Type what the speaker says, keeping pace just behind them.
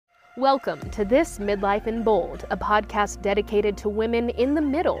Welcome to This Midlife in Bold, a podcast dedicated to women in the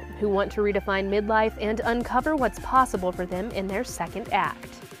middle who want to redefine midlife and uncover what's possible for them in their second act.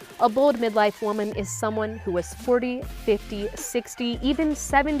 A bold midlife woman is someone who is 40, 50, 60, even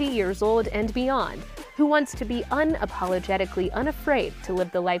 70 years old and beyond, who wants to be unapologetically unafraid to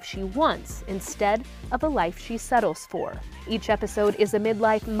live the life she wants instead of a life she settles for. Each episode is a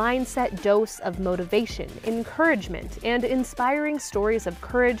midlife mindset dose of motivation, encouragement, and inspiring stories of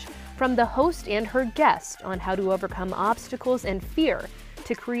courage from the host and her guest on how to overcome obstacles and fear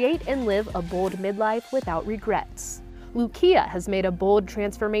to create and live a bold midlife without regrets. Lucia has made a bold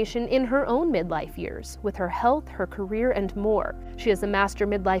transformation in her own midlife years with her health, her career, and more. She is a master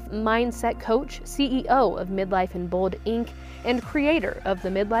midlife mindset coach, CEO of Midlife in Bold Inc., and creator of the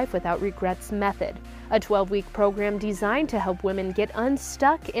Midlife Without Regrets method, a 12-week program designed to help women get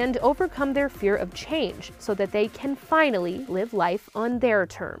unstuck and overcome their fear of change so that they can finally live life on their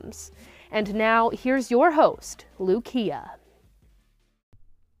terms. And now, here's your host, Lucia.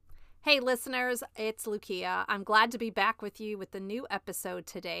 Hey listeners, it's Lucia. I'm glad to be back with you with the new episode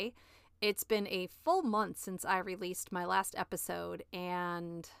today. It's been a full month since I released my last episode,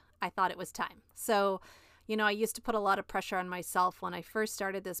 and I thought it was time. So, I used to put a lot of pressure on myself when I first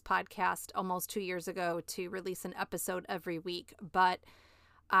started this podcast almost 2 years ago to release an episode every week, but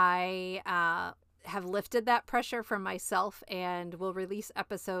I have lifted that pressure from myself and will release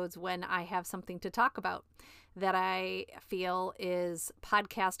episodes when I have something to talk about that I feel is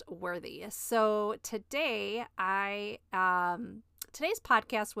podcast worthy. So today today's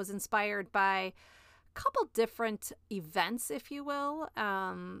podcast was inspired by a couple different events, if you will,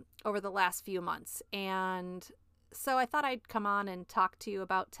 over the last few months. And so I thought I'd come on and talk to you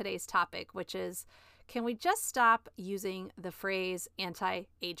about today's topic, which is, can we just stop using the phrase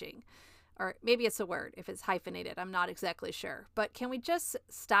anti-aging? Or maybe it's a word if it's hyphenated. I'm not exactly sure. But can we just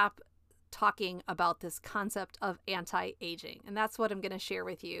stop talking about this concept of anti-aging? And that's what I'm going to share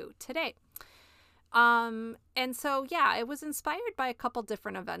with you today. And so, it was inspired by a couple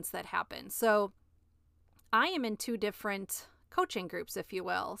different events that happened. So I am in two different coaching groups, if you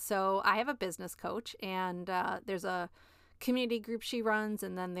will. So I have a business coach, and there's a community group she runs,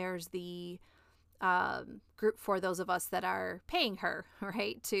 and then there's the group for those of us that are paying her,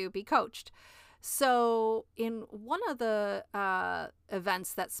 right, to be coached. So in one of the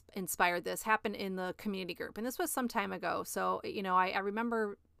events that's inspired this happened in the community group, and this was some time ago. So, I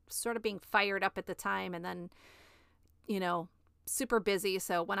remember sort of being fired up at the time, and then, super busy.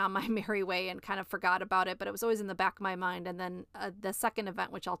 So went on my merry way and kind of forgot about it, but it was always in the back of my mind. And then the second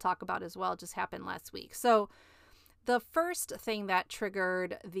event, which I'll talk about as well, just happened last week. So the first thing that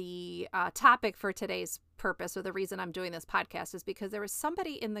triggered the topic for today's purpose, or the reason I'm doing this podcast, is because there was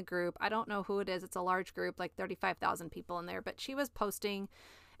somebody in the group. I don't know who it is. It's a large group, like 35,000 people in there, but she was posting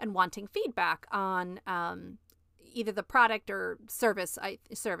and wanting feedback on either the product or service,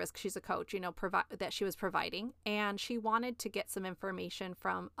 because she's a coach, that she was providing. And she wanted to get some information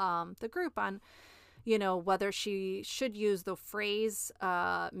from the group on whether she should use the phrase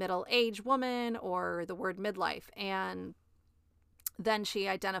middle-aged woman or the word midlife. And then she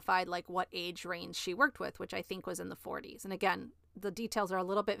identified like what age range she worked with, which I think was in the 40s. And again, the details are a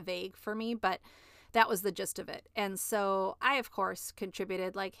little bit vague for me, but that was the gist of it. And so I, of course,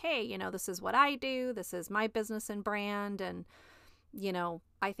 contributed like, hey, this is what I do. This is my business and brand. And,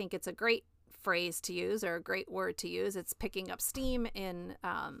 I think it's a great phrase to use, or a great word to use. It's picking up steam in,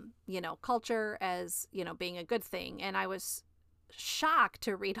 culture as, being a good thing. And I was shocked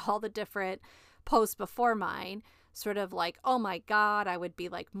to read all the different posts before mine, sort of like, oh my God, I would be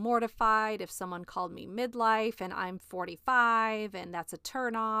like mortified if someone called me midlife and I'm 45 and that's a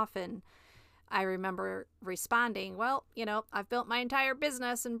turnoff. And I remember responding, well, I've built my entire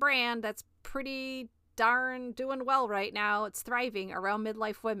business and brand that's pretty darn doing well right now. It's thriving around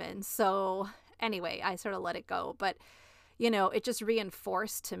midlife women. So anyway, I sort of let it go. But, it just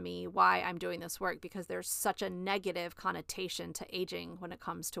reinforced to me why I'm doing this work, because there's such a negative connotation to aging when it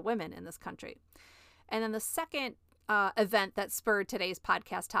comes to women in this country. And then the second event that spurred today's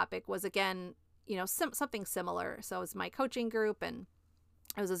podcast topic was, again, something similar. So it was my coaching group, and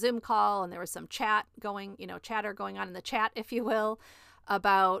it was a Zoom call, and there was some chatter going on in the chat, if you will,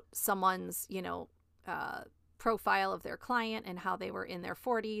 about someone's, profile of their client and how they were in their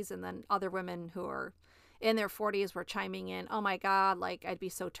 40s. And then other women who are in their 40s were chiming in, oh my God, like I'd be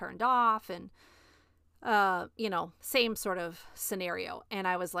so turned off. And, same sort of scenario. And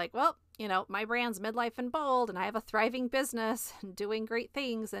I was like, well, my brand's Midlife in Bold, and I have a thriving business and doing great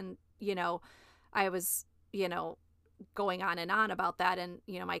things. And, I was, going on and on about that. And,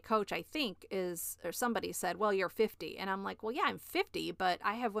 my coach, I think or somebody said, well, you're 50. And I'm like, well, yeah, I'm 50, but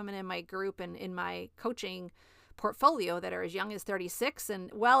I have women in my group and in my coaching portfolio that are as young as 36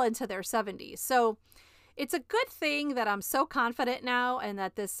 and well into their 70s. So it's a good thing that I'm so confident now, and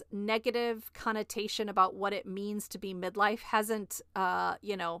that this negative connotation about what it means to be midlife hasn't,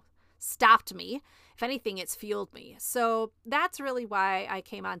 stopped me. If anything, it's fueled me. So that's really why I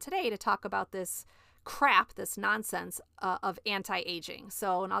came on today to talk about this crap, this nonsense of anti-aging.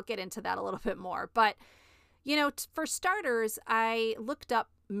 So, and I'll get into that a little bit more. But, for starters, I looked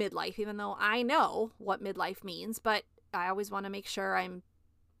up midlife, even though I know what midlife means, but I always want to make sure I'm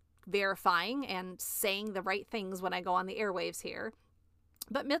verifying and saying the right things when I go on the airwaves here.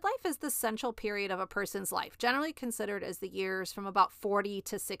 But midlife is the central period of a person's life, generally considered as the years from about 40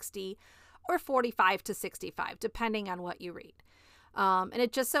 to 60 or 45 to 65, depending on what you read. And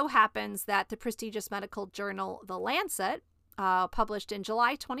it just so happens that the prestigious medical journal, The Lancet, published in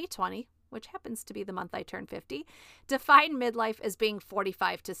July 2020, which happens to be the month I turned 50, defined midlife as being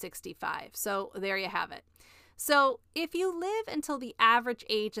 45 to 65. So there you have it. So if you live until the average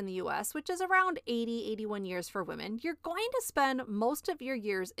age in the U.S., which is around 80, 81 years for women, you're going to spend most of your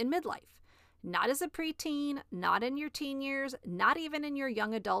years in midlife. Not as a preteen, not in your teen years, not even in your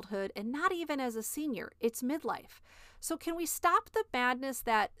young adulthood, and not even as a senior. It's midlife. So can we stop the madness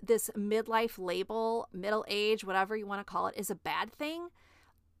that this midlife label, middle age, whatever you want to call it, is a bad thing?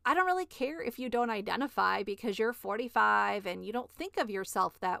 I don't really care if you don't identify because you're 45 and you don't think of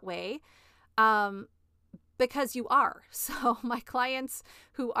yourself that way. Because you are. So my clients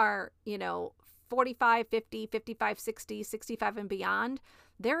who are, 45, 50, 55, 60, 65 and beyond,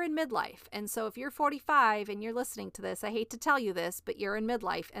 they're in midlife. And so if you're 45 and you're listening to this, I hate to tell you this, but you're in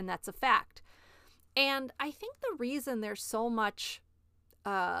midlife, and that's a fact. And I think the reason there's so much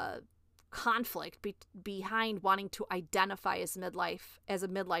conflict behind wanting to identify as a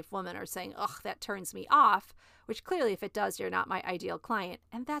midlife woman, or saying, ugh, that turns me off, which clearly if it does, you're not my ideal client,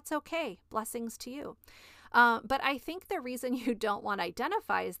 and that's okay. Blessings to you. But I think the reason you don't want to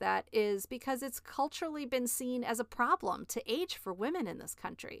identify as that is because it's culturally been seen as a problem to age for women in this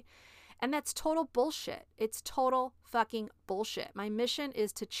country. And that's total bullshit. It's total fucking bullshit. My mission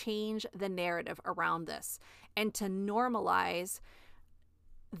is to change the narrative around this and to normalize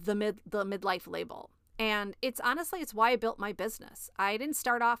the midlife label. And it's why I built my business. I didn't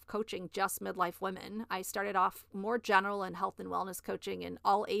start off coaching just midlife women. I started off more general in health and wellness coaching in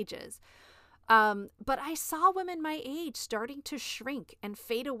all ages. But I saw women my age starting to shrink and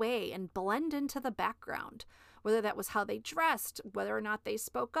fade away and blend into the background, whether that was how they dressed, whether or not they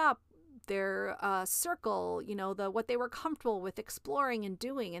spoke up, their circle, what they were comfortable with exploring and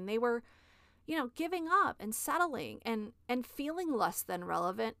doing. And they were, giving up and settling and feeling less than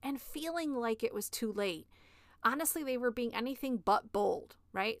relevant and feeling like it was too late. Honestly, they were being anything but bold,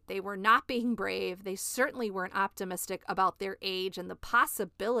 right? They were not being brave. They certainly weren't optimistic about their age and the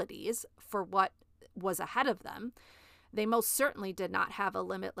possibilities for what was ahead of them. They most certainly did not have a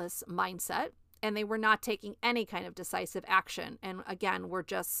limitless mindset, and they were not taking any kind of decisive action. And again, we're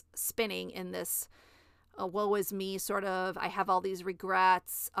just spinning in this woe is me sort of, I have all these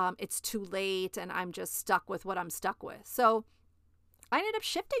regrets, it's too late, and I'm just stuck with what I'm stuck with. So I ended up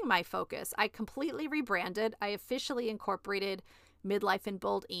shifting my focus. I completely rebranded. I officially incorporated Midlife in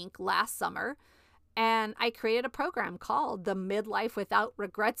Bold Inc. last summer, and I created a program called the Midlife Without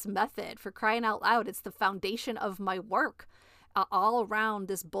Regrets Method. For crying out loud, it's the foundation of my work all around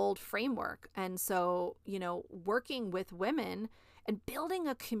this bold framework. And so, working with women and building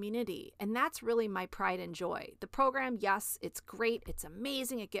a community, and that's really my pride and joy. The program, yes, it's great. It's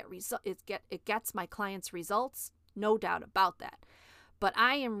amazing. It gets my clients results, no doubt about that. But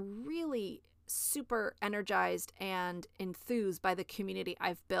I am really super energized and enthused by the community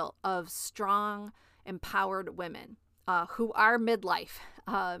I've built of strong, empowered women who are midlife,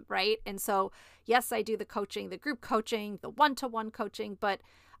 right? And so, yes, I do the coaching, the group coaching, the one-to-one coaching,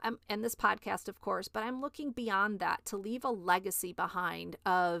 and this podcast, of course, but I'm looking beyond that to leave a legacy behind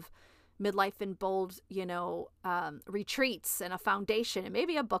of Midlife in Bold, retreats and a foundation and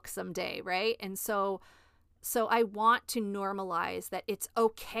maybe a book someday, right? And so I want to normalize that it's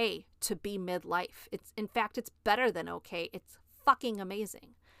okay to be midlife. In fact, it's better than okay. It's fucking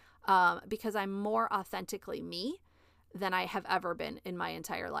amazing because I'm more authentically me than I have ever been in my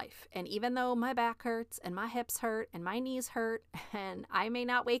entire life. And even though my back hurts and my hips hurt and my knees hurt and I may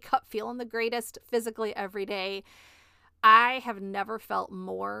not wake up feeling the greatest physically every day, I have never felt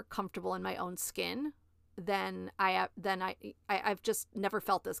more comfortable in my own skin than I've just never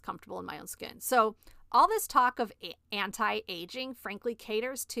felt this comfortable in my own skin. So all this talk of anti-aging, frankly,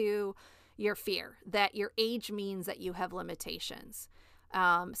 caters to, your fear that your age means that you have limitations.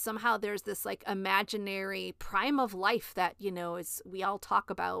 Somehow there's this like imaginary prime of life that, is we all talk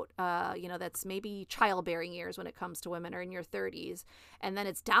about, that's maybe childbearing years when it comes to women, or in your 30s. And then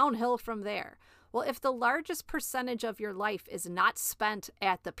it's downhill from there. Well, if the largest percentage of your life is not spent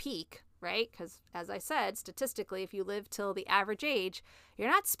at the peak, right? Because as I said, statistically, if you live till the average age, you're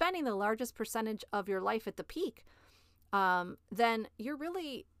not spending the largest percentage of your life at the peak. Then you're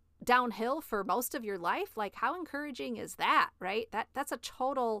really downhill for most of your life. Like, how encouraging is that, right? That's a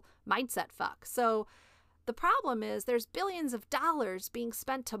total mindset fuck. So the problem is there's billions of dollars being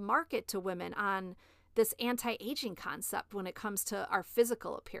spent to market to women on this anti-aging concept when it comes to our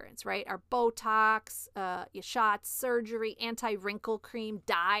physical appearance, right? Our Botox, shots, surgery, anti-wrinkle cream,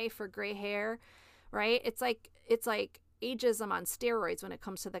 dye for gray hair, right? It's like ageism on steroids when it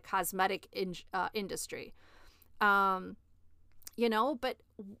comes to the cosmetic industry. But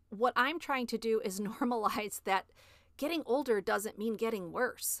what I'm trying to do is normalize that getting older doesn't mean getting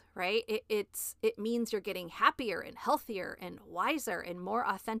worse, right? It means you're getting happier and healthier and wiser and more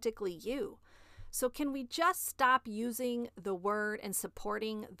authentically you. So can we just stop using the word and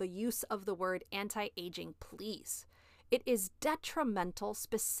supporting the use of the word anti-aging, please? It is detrimental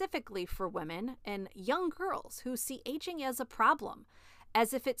specifically for women and young girls who see aging as a problem,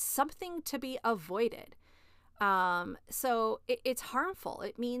 as if it's something to be avoided. So it's harmful.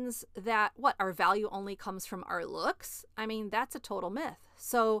 It means that our value only comes from our looks. I mean, that's a total myth.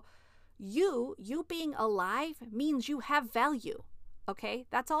 So you being alive means you have value. Okay.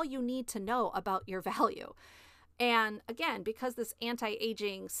 That's all you need to know about your value. And again, because this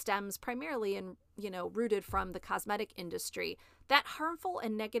anti-aging stems primarily and, rooted from the cosmetic industry, that harmful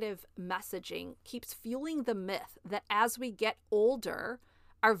and negative messaging keeps fueling the myth that as we get older,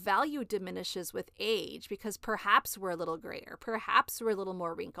 our value diminishes with age because perhaps we're a little grayer, perhaps we're a little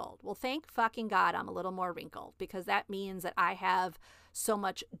more wrinkled. Well, thank fucking God I'm a little more wrinkled, because that means that I have so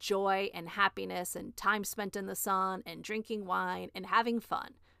much joy and happiness and time spent in the sun and drinking wine and having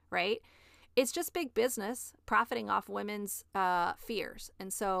fun, right? It's just big business profiting off women's fears.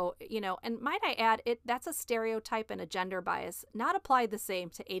 And so, and might I add, that's a stereotype and a gender bias not applied the same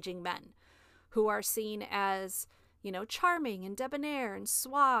to aging men who are seen as charming and debonair and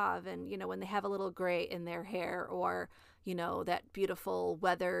suave, and, when they have a little gray in their hair, or, that beautiful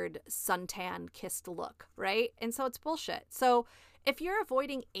weathered suntan kissed look, right? And so it's bullshit. So if you're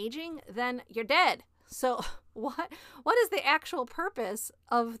avoiding aging, then you're dead. So what is the actual purpose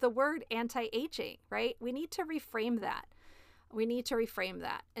of the word anti-aging, right? We need to reframe that.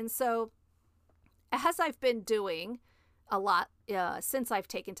 And so as I've been doing a lot since I've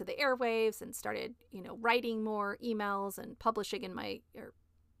taken to the airwaves and started, writing more emails and publishing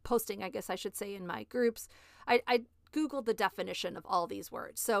posting, I guess I should say, in my groups, I Googled the definition of all these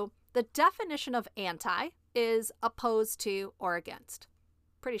words. So the definition of anti is opposed to or against.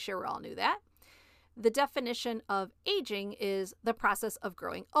 Pretty sure we all knew that. The definition of aging is the process of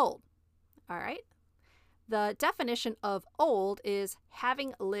growing old. All right. The definition of old is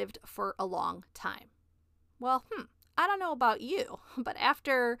having lived for a long time. Well, I don't know about you, but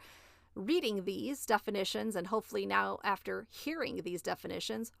after reading these definitions, and hopefully now after hearing these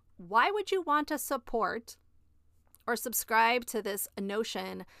definitions, why would you want to support or subscribe to this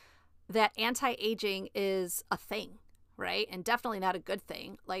notion that anti-aging is a thing, right? And definitely not a good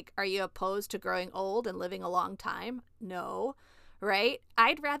thing. Like, are you opposed to growing old and living a long time? No, right?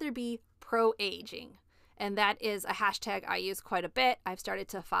 I'd rather be pro-aging. And that is a hashtag I use quite a bit. I've started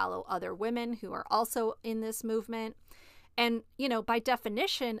to follow other women who are also in this movement. And, by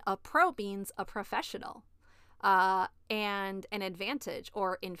definition, a pro means a professional and an advantage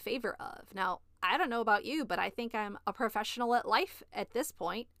or in favor of. Now, I don't know about you, but I think I'm a professional at life at this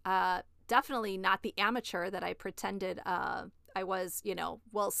point. Definitely not the amateur that I pretended I was,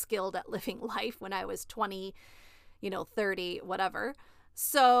 well skilled at living life when I was 20, 30, whatever.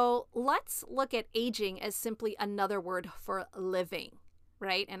 So let's look at aging as simply another word for living,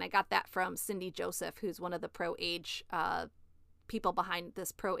 right? And I got that from Cindy Joseph, who's one of the pro-age people behind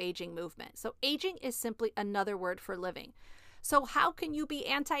this pro-aging movement. So aging is simply another word for living. So how can you be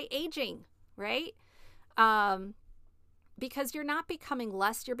anti-aging, right? Because you're not becoming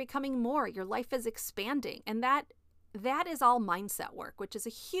less, you're becoming more. Your life is expanding. And that is all mindset work, which is a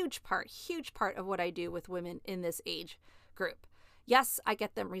huge part of what I do with women in this age group. Yes, I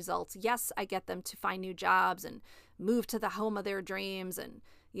get them results. Yes, I get them to find new jobs and move to the home of their dreams and,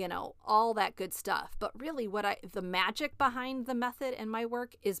 all that good stuff. But really the magic behind the method and my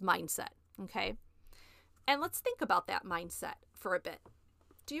work is mindset. Okay. And let's think about that mindset for a bit.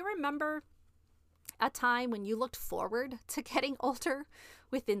 Do you remember a time when you looked forward to getting older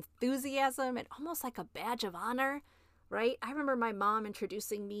with enthusiasm and almost like a badge of honor, right? I remember my mom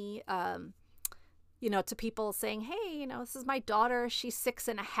introducing me, to people saying, hey, this is my daughter. She's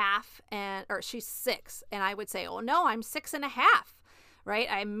 6.5 or she's 6. And I would say, oh no, I'm 6.5, right?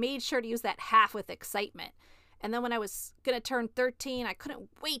 I made sure to use that half with excitement. And then when I was going to turn 13, I couldn't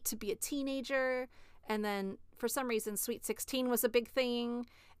wait to be a teenager. And then for some reason, Sweet 16 was a big thing.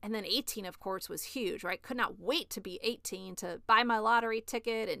 And then 18, of course, was huge, right? Could not wait to be 18 to buy my lottery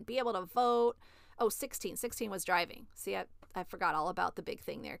ticket and be able to vote. Oh, 16 was driving. See, I forgot all about the big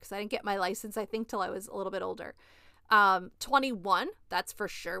thing there because I didn't get my license, I think, till I was a little bit older. 21, that's for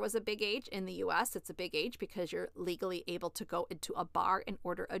sure was a big age in the US. It's a big age because you're legally able to go into a bar and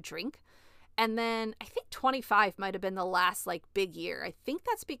order a drink. And then I think 25 might have been the last like big year. I think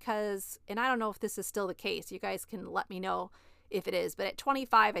that's because, and I don't know if this is still the case, you guys can let me know if it is, but at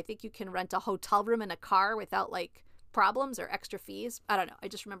 25, I think you can rent a hotel room in a car without like problems or extra fees. I don't know. I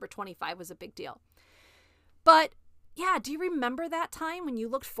just remember 25 was a big deal. But yeah, do you remember that time when you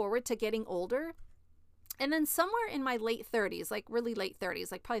looked forward to getting older? And then somewhere in my late 30s, like really late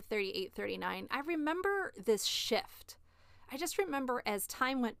 30s, like probably 38, 39, I remember this shift. I just remember as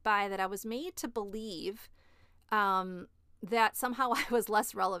time went by that I was made to believe that somehow I was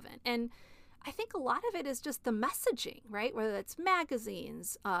less relevant. And I think a lot of it is just the messaging, right? Whether it's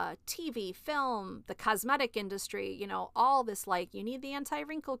magazines, TV, film, the cosmetic industry, all this, like, you need the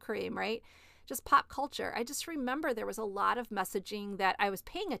anti-wrinkle cream, right? Just pop culture. I just remember there was a lot of messaging that I was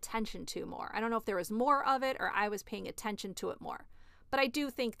paying attention to more. I don't know if there was more of it or I was paying attention to it more. But I do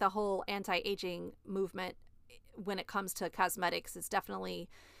think the whole anti-aging movement when it comes to cosmetics is definitely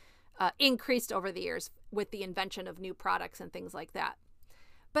increased over the years with the invention of new products and things like that.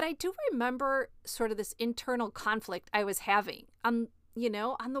 But I do remember sort of this internal conflict I was having. On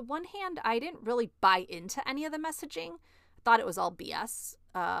the one hand, I didn't really buy into any of the messaging. I thought it was all BS.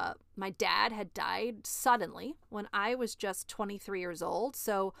 My dad had died suddenly when I was just 23 years old.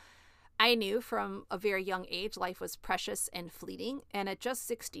 So I knew from a very young age life was precious and fleeting. And at just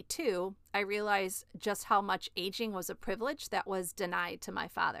 62, I realized just how much aging was a privilege that was denied to my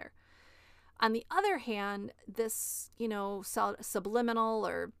father. On the other hand, this, subliminal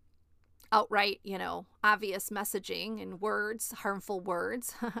or outright, obvious messaging and words, harmful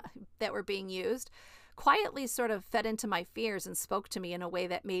words that were being used, quietly sort of fed into my fears and spoke to me in a way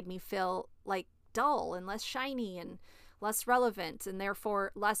that made me feel like dull and less shiny and less relevant and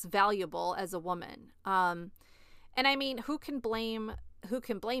therefore less valuable as a woman. And I mean, who can blame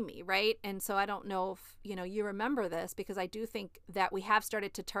me, right? And so I don't know if, you remember this, because I do think that we have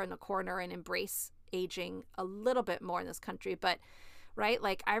started to turn the corner and embrace aging a little bit more in this country. But, right,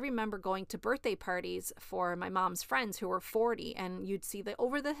 like I remember going to birthday parties for my mom's friends who were 40, and you'd see the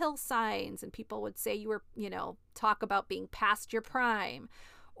over the hill signs and people would say you were, talk about being past your prime,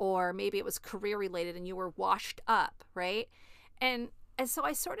 or maybe it was career related and you were washed up, right? And so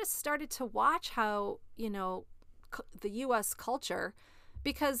I sort of started to watch how, the U.S. culture,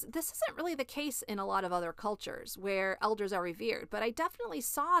 because this isn't really the case in a lot of other cultures where elders are revered, but I definitely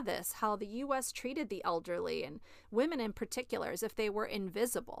saw this, how the U.S. treated the elderly and women in particular as if they were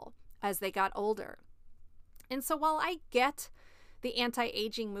invisible as they got older. And so while I get the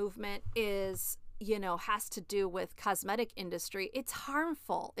anti-aging movement is, has to do with cosmetic industry, it's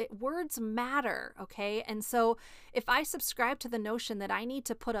harmful. Words matter, okay? And so if I subscribe to the notion that I need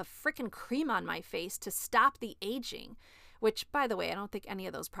to put a freaking cream on my face to stop the aging, which, by the way, I don't think any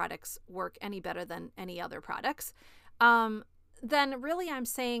of those products work any better than any other products, then really I'm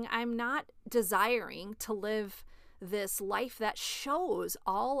saying I'm not desiring to live this life that shows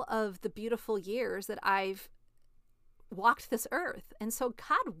all of the beautiful years that I've walked this earth. And so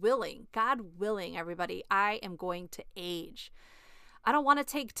God willing, everybody, I am going to age. I don't want to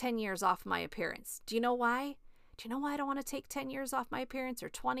take 10 years off my appearance. Do you know why? Do you know why I don't want to take 10 years off my appearance, or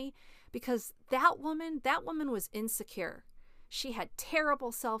 20? Because that woman was insecure. She had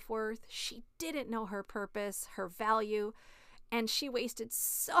terrible self-worth. She didn't know her purpose, her value, and she wasted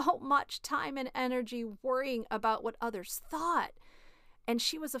so much time and energy worrying about what others thought. And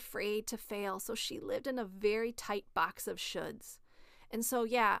she was afraid to fail, so she lived in a very tight box of shoulds. And so,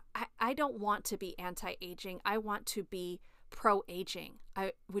 yeah, I don't want to be anti-aging. I want to be pro-aging,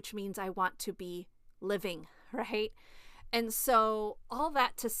 which means I want to be living, right? And so all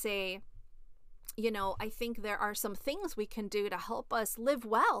that to say, I think there are some things we can do to help us live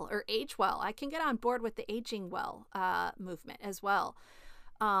well or age well. I can get on board with the aging well movement as well.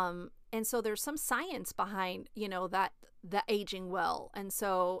 And so there's some science behind, that the aging well. And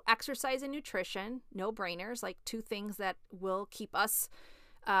so exercise and nutrition, no brainers, like two things that will keep us,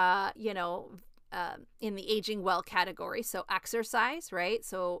 in the aging well category. So exercise, right?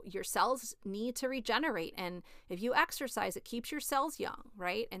 So your cells need to regenerate. And if you exercise, it keeps your cells young,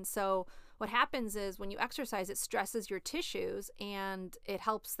 right? And so what happens is when you exercise, it stresses your tissues and it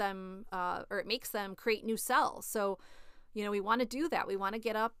helps them, or it makes them create new cells. So, we want to do that. We want to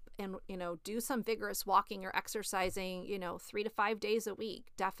get up and, do some vigorous walking or exercising, 3 to 5 days a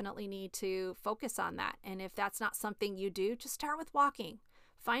week. Definitely need to focus on that. And if that's not something you do, just start with walking.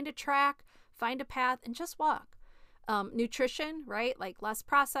 Find a track, find a path, and just walk. Nutrition, right? Like less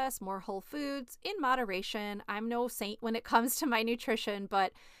processed, more whole foods in moderation. I'm no saint when it comes to my nutrition,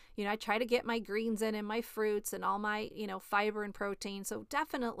 but I try to get my greens in and my fruits and all my, fiber and protein. So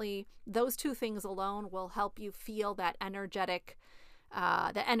definitely those two things alone will help you feel that energetic,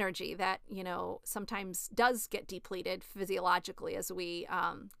 the energy that, sometimes does get depleted physiologically as we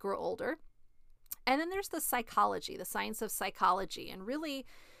grow older. And then there's the psychology, the science of psychology. And really,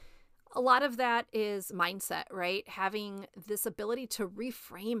 a lot of that is mindset, right? Having this ability to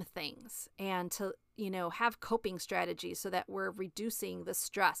reframe things and to, have coping strategies so that we're reducing the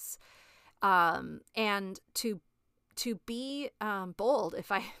stress, and to be bold,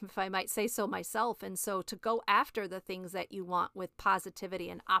 if I might say so myself. And so to go after the things that you want with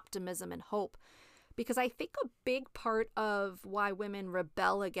positivity and optimism and hope. Because I think a big part of why women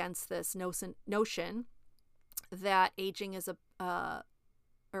rebel against this notion that aging is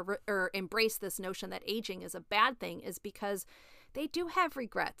or embrace this notion that aging is a bad thing is because they do have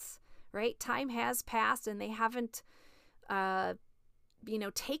regrets, right? Time has passed and they haven't,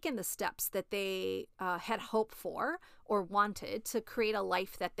 taken the steps that they had hoped for or wanted to create a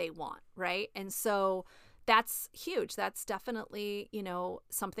life that they want, right? And so that's huge. That's definitely,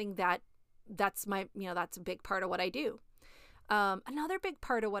 something that's a big part of what I do. Another big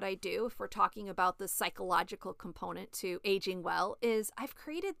part of what I do, if we're talking about the psychological component to aging well, is I've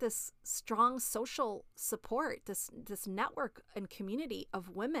created this strong social support, this network and community of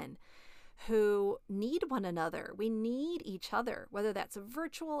women who need one another. We need each other, whether that's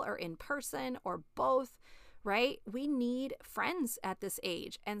virtual or in person or both, right? We need friends at this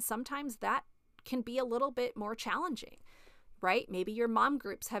age. And sometimes that can be a little bit more challenging, right? Maybe your mom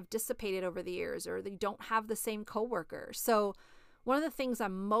groups have dissipated over the years, or you don't have the same coworkers. So one of the things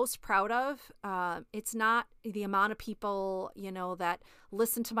I'm most proud of, it's not the amount of people, that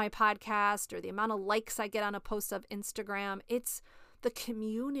listen to my podcast or the amount of likes I get on a post of Instagram. It's the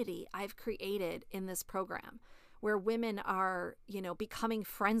community I've created in this program where women are, becoming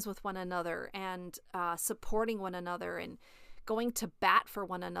friends with one another and supporting one another and going to bat for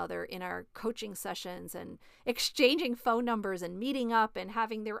one another in our coaching sessions and exchanging phone numbers and meeting up and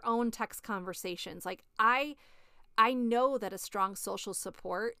having their own text conversations. Like I know that a strong social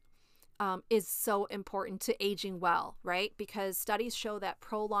support is so important to aging well, right? Because studies show that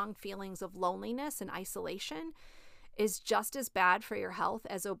prolonged feelings of loneliness and isolation is just as bad for your health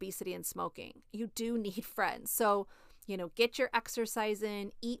as obesity and smoking. You do need friends. So, get your exercise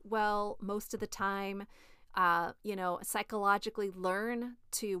in, eat well most of the time, psychologically learn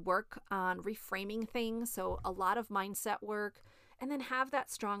to work on reframing things. So a lot of mindset work, and then have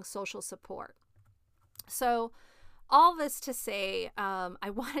that strong social support. So all this to say, I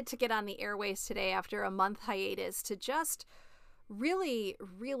wanted to get on the airways today after a month hiatus to just really,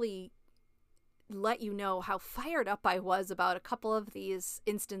 really let you know how fired up I was about a couple of these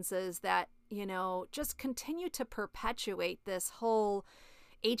instances that, just continue to perpetuate this whole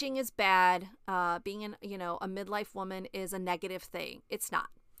aging is bad. Being a midlife woman is a negative thing. It's not.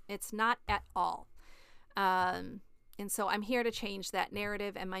 It's not at all. And so I'm here to change that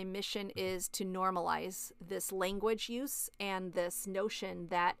narrative. And my mission is to normalize this language use and this notion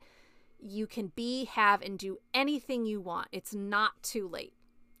that you can be, have, and do anything you want. It's not too late.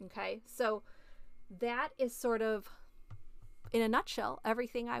 Okay. So that is sort of, in a nutshell,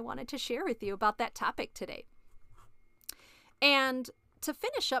 everything I wanted to share with you about that topic today. And to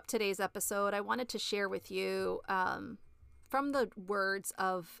finish up today's episode, I wanted to share with you from the words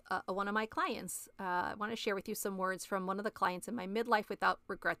of one of my clients. I want to share with you some words from one of the clients in my Midlife Without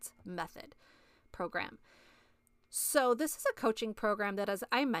Regrets Method program. So this is a coaching program that, as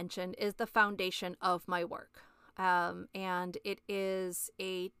I mentioned, is the foundation of my work. And it is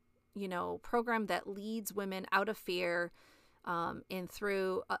a program that leads women out of fear and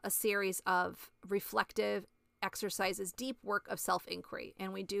through a series of reflective exercises, deep work of self-inquiry.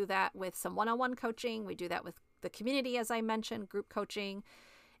 And we do that with some one-on-one coaching. We do that with the community, as I mentioned, group coaching,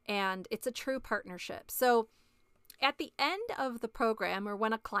 and it's a true partnership. So at the end of the program, or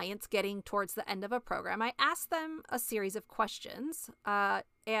when a client's getting towards the end of a program, I ask them a series of questions.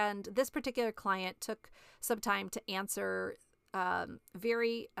 And this particular client took some time to answer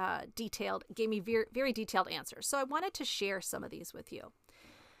very detailed, gave me very, very detailed answers. So I wanted to share some of these with you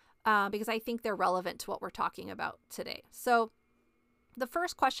because I think they're relevant to what we're talking about today. So the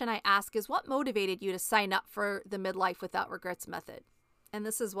first question I ask is, what motivated you to sign up for the Midlife Without Regrets method? And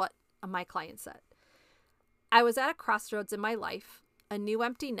this is what my client said. I was at a crossroads in my life, a new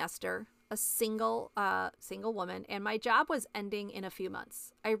empty nester, a single woman, and my job was ending in a few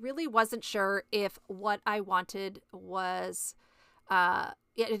months. I really wasn't sure if what I wanted was, I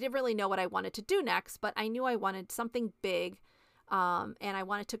didn't really know what I wanted to do next, but I knew I wanted something big, and I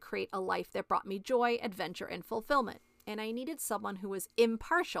wanted to create a life that brought me joy, adventure, and fulfillment. And I needed someone who was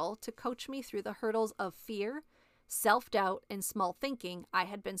impartial to coach me through the hurdles of fear, self-doubt, and small thinking I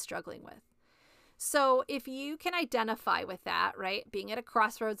had been struggling with. So if you can identify with that, right, being at a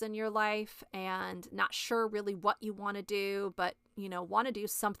crossroads in your life and not sure really what you want to do, but, want to do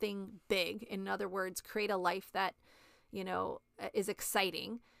something big, in other words, create a life that, is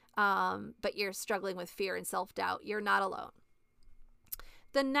exciting, but you're struggling with fear and self-doubt, you're not alone.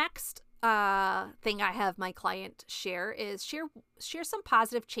 The next thing I have my client share is share some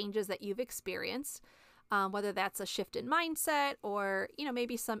positive changes that you've experienced. Whether that's a shift in mindset or,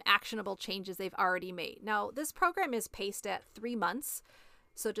 maybe some actionable changes they've already made. Now, this program is paced at 3 months,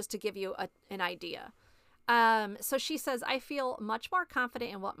 so just to give you an idea. So she says, I feel much more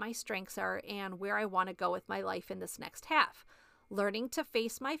confident in what my strengths are and where I want to go with my life in this next half. Learning to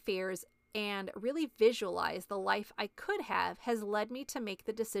face my fears and really visualize the life I could have has led me to make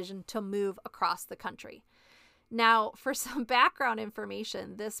the decision to move across the country. Now, for some background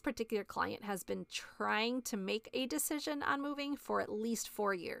information, this particular client has been trying to make a decision on moving for at least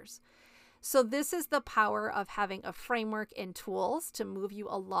 4 years. So this is the power of having a framework and tools to move you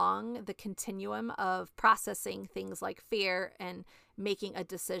along the continuum of processing things like fear and making a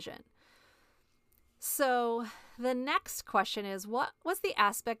decision. So the next question is, what was the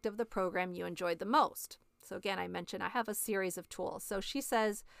aspect of the program you enjoyed the most? So again, I mentioned I have a series of tools. So she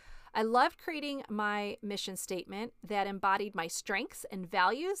says, I loved creating my mission statement that embodied my strengths and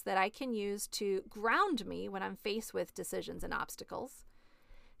values that I can use to ground me when I'm faced with decisions and obstacles.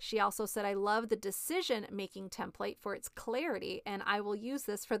 She also said, I love the decision-making template for its clarity, and I will use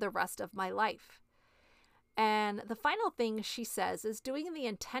this for the rest of my life. And the final thing she says is doing the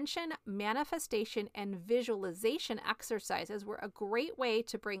intention, manifestation, and visualization exercises were a great way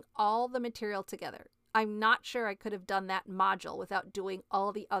to bring all the material together. I'm not sure I could have done that module without doing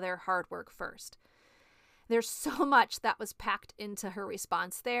all the other hard work first. There's so much that was packed into her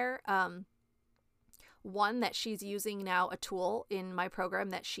response there. One, that she's using now a tool in my program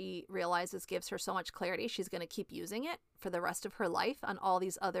that she realizes gives her so much clarity. She's going to keep using it for the rest of her life on all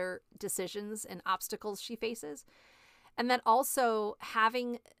these other decisions and obstacles she faces. And then also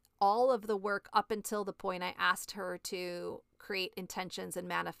having all of the work up until the point I asked her to create intentions and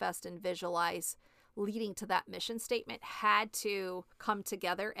manifest and visualize leading to that mission statement had to come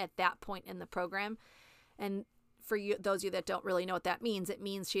together at that point in the program. And for you, those of you that don't really know what that means, it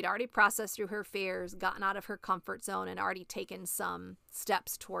means she'd already processed through her fears, gotten out of her comfort zone, and already taken some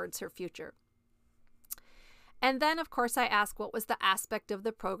steps towards her future. And then, of course, I ask, what was the aspect of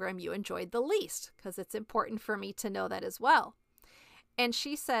the program you enjoyed the least? Because it's important for me to know that as well. And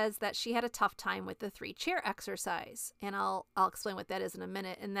she says that she had a tough time with the 3-chair exercise. And I'll explain what that is in a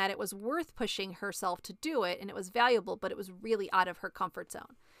minute, and that it was worth pushing herself to do it, and it was valuable, but it was really out of her comfort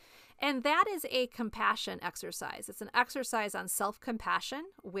zone. And that is a compassion exercise. It's an exercise on self-compassion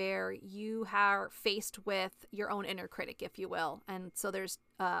where you are faced with your own inner critic, if you will. And so there's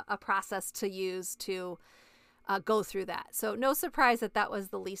a process to use to go through that. So no surprise that that was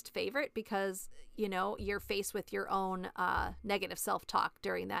the least favorite because, you're faced with your own negative self-talk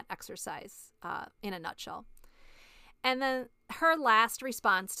during that exercise in a nutshell. And then her last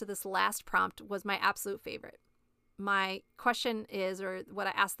response to this last prompt was my absolute favorite. My question is, or what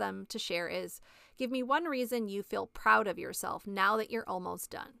I asked them to share is, give me one reason you feel proud of yourself now that you're almost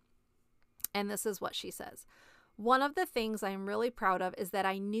done. And this is what she says. One of the things I'm really proud of is that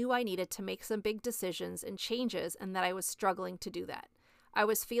I knew I needed to make some big decisions and changes and that I was struggling to do that. I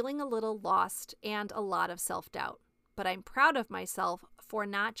was feeling a little lost and a lot of self-doubt, but I'm proud of myself for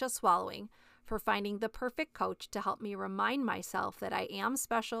not just swallowing, for finding the perfect coach to help me remind myself that I am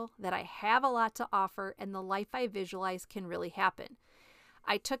special, that I have a lot to offer, and the life I visualize can really happen.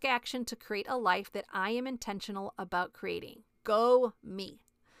 I took action to create a life that I am intentional about creating. Go me.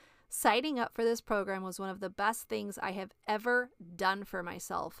 Signing up for this program was one of the best things I have ever done for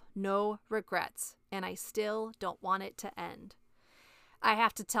myself. No regrets, and I still don't want it to end. I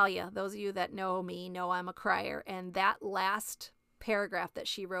have to tell you, those of you that know me know I'm a crier, and that last paragraph that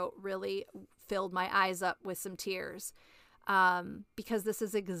she wrote really filled my eyes up with some tears. because this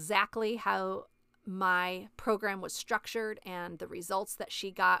is exactly how my program was structured, and the results that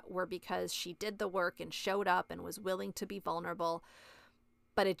she got were because she did the work and showed up and was willing to be vulnerable.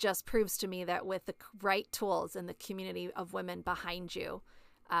 But it just proves to me that with the right tools and the community of women behind you,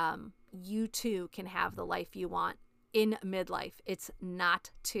 you too can have the life you want in midlife. It's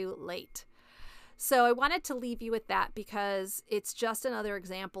not too late. So I wanted to leave you with that because it's just another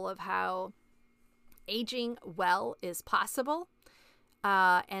example of how aging well is possible,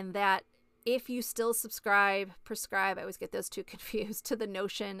 and that if you still prescribe, I always get those two confused, to the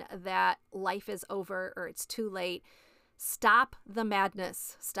notion that life is over or it's too late, stop the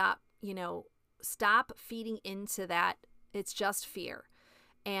madness. Stop feeding into that. It's just fear.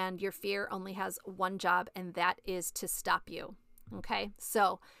 And your fear only has one job, and that is to stop you. Okay?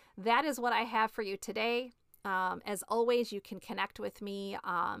 So that is what I have for you today. As always, you can connect with me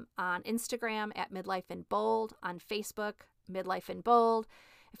on Instagram at Midlife in Bold, on Facebook, Midlife in Bold.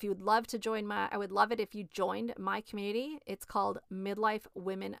 If you would love to I would love it if you joined my community. It's called Midlife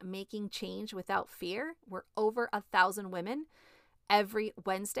Women Making Change Without Fear. We're over 1,000 women. Every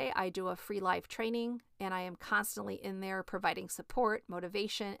Wednesday, I do a free live training, and I am constantly in there providing support,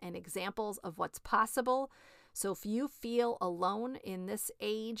 motivation, and examples of what's possible. So if you feel alone in this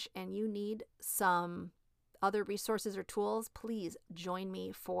age and you need some other resources or tools, please join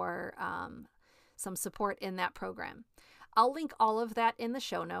me for some support in that program. I'll link all of that in the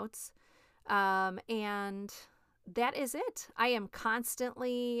show notes. And that is it. I am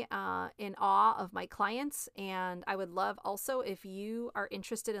constantly in awe of my clients, and I would love also if you are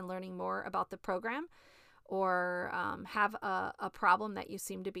interested in learning more about the program or have a problem that you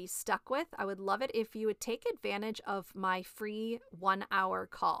seem to be stuck with. I would love it if you would take advantage of my free 1-hour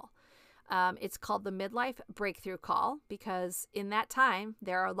call. It's called the Midlife Breakthrough Call because in that time,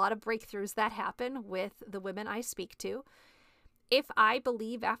 there are a lot of breakthroughs that happen with the women I speak to. If I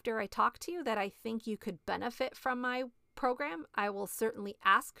believe after I talk to you that I think you could benefit from my program, I will certainly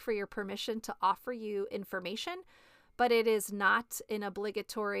ask for your permission to offer you information, but it is not an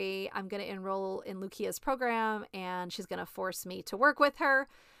obligatory, I'm going to enroll in Lukia's program and she's going to force me to work with her.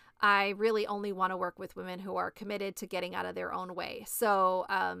 I really only want to work with women who are committed to getting out of their own way. So,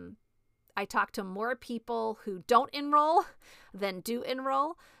 I talk to more people who don't enroll than do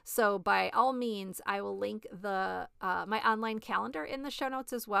enroll. So by all means, I will link my online calendar in the show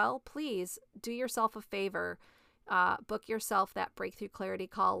notes as well. Please do yourself a favor. Book yourself that Breakthrough Clarity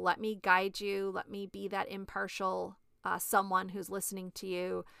call. Let me guide you. Let me be that impartial someone who's listening to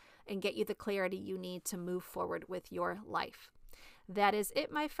you and get you the clarity you need to move forward with your life. That is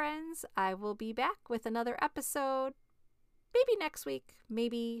it, my friends. I will be back with another episode. Maybe next week,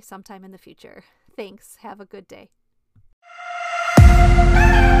 maybe sometime in the future. Thanks. Have a good day.